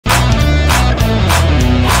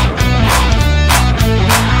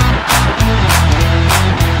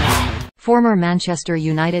Former Manchester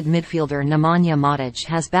United midfielder Nemanja Matic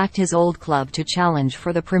has backed his old club to challenge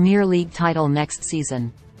for the Premier League title next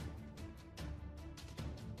season.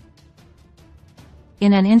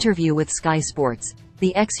 In an interview with Sky Sports,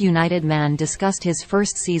 the ex-United man discussed his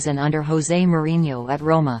first season under José Mourinho at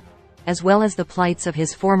Roma, as well as the plights of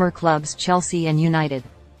his former clubs Chelsea and United.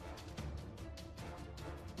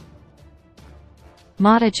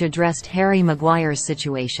 Matic addressed Harry Maguire's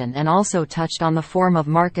situation and also touched on the form of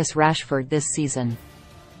Marcus Rashford this season.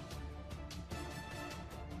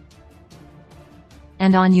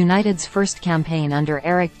 And on United's first campaign under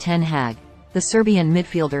Erik ten Hag, the Serbian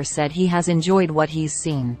midfielder said he has enjoyed what he's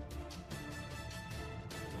seen.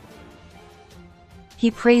 He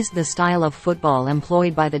praised the style of football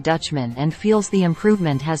employed by the Dutchman and feels the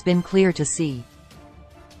improvement has been clear to see.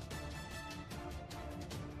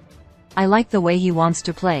 "I like the way he wants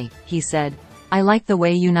to play," he said. "I like the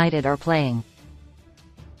way United are playing.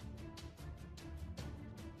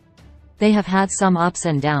 They have had some ups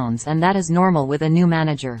and downs, and that is normal with a new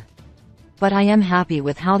manager. But I am happy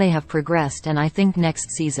with how they have progressed, and I think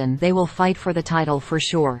next season they will fight for the title for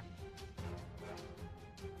sure."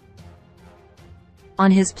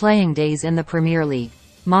 On his playing days in the Premier League,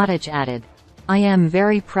 Matic added, "I am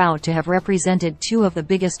very proud to have represented two of the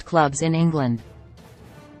biggest clubs in England.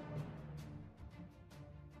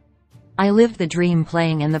 I lived the dream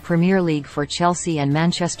playing in the Premier League for Chelsea and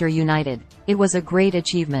Manchester United. It was a great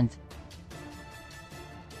achievement.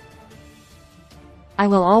 I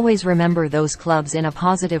will always remember those clubs in a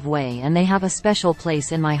positive way, and they have a special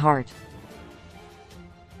place in my heart."